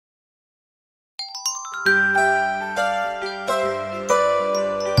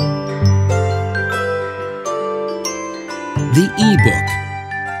The e-book.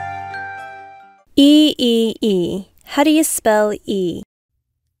 E-E-E. How do you spell E?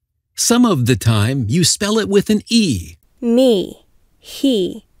 Some of the time, you spell it with an E. Me,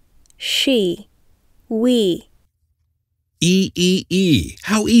 he, she, we. E-E-E.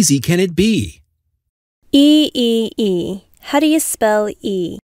 How easy can it be? E-E-E. How do you spell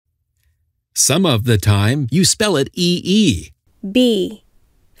E? Some of the time, you spell it E-E. Be,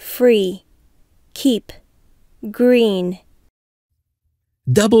 free, keep, green.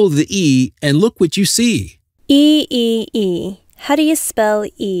 Double the E and look what you see. E-E-E. How do you spell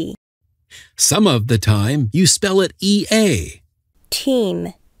E? Some of the time, you spell it E-A.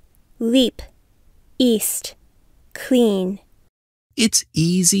 Team, leap, east, clean. It's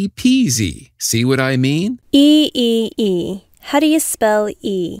easy peasy. See what I mean? E-E-E. How do you spell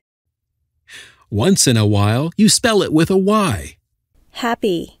E? Once in a while, you spell it with a Y.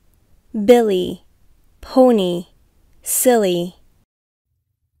 Happy, Billy, pony, silly.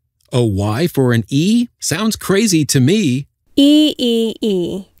 A Y for an E? Sounds crazy to me.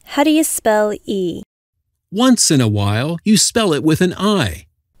 E-E-E. How do you spell E? Once in a while, you spell it with an I.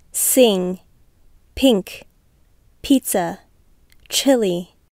 Sing, pink, pizza,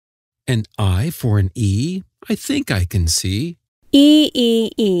 chili. An I for an E? I think I can see.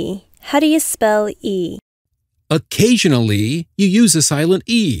 E-E-E. How do you spell E? Occasionally, you use a silent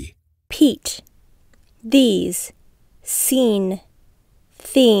E. Pete, these, scene,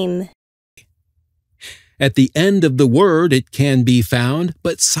 theme. At the end of the word, it can be found,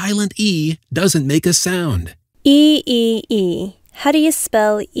 but silent E doesn't make a sound. E-E-E. How do you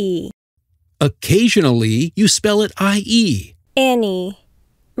spell E? Occasionally, you spell it I-E. Annie,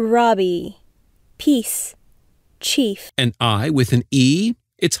 Robbie, peace, chief. An I with an E?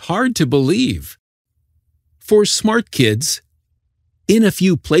 It's hard to believe. For smart kids, in a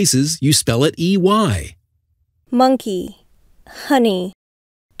few places, you spell it E-Y. Monkey, honey,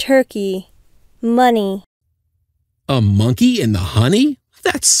 turkey, money. A monkey in the honey?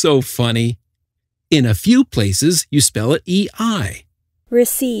 That's so funny. In a few places, you spell it E-I.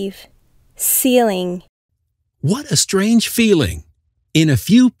 Receive, ceiling. What a strange feeling. In a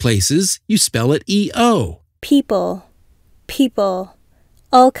few places, you spell it E-O. People, people,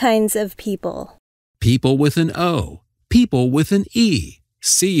 all kinds of people. People with an O. People with an E.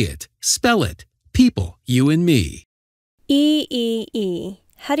 See it, spell it. People, you and me. E-E-E.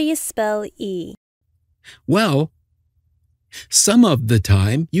 How do you spell E? Well, some of the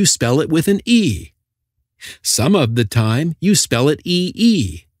time you spell it with an E. Some of the time you spell it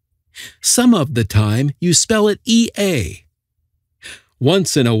E-E. Some of the time you spell it E-A.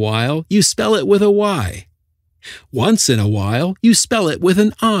 Once in a while you spell it with a Y. Once in a while you spell it with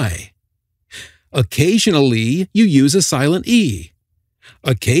an I. Occasionally you use a silent E.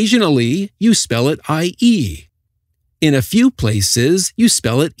 Occasionally you spell it I-E. In a few places you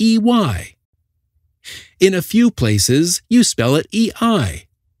spell it E-Y. In a few places, you spell it E-I.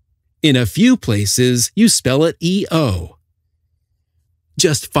 In a few places, you spell it E-O.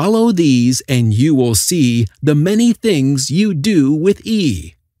 Just follow these and you will see the many things you do with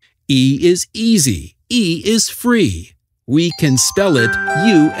E. E is easy. E is free. We can spell it,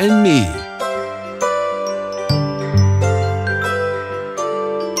 you and me.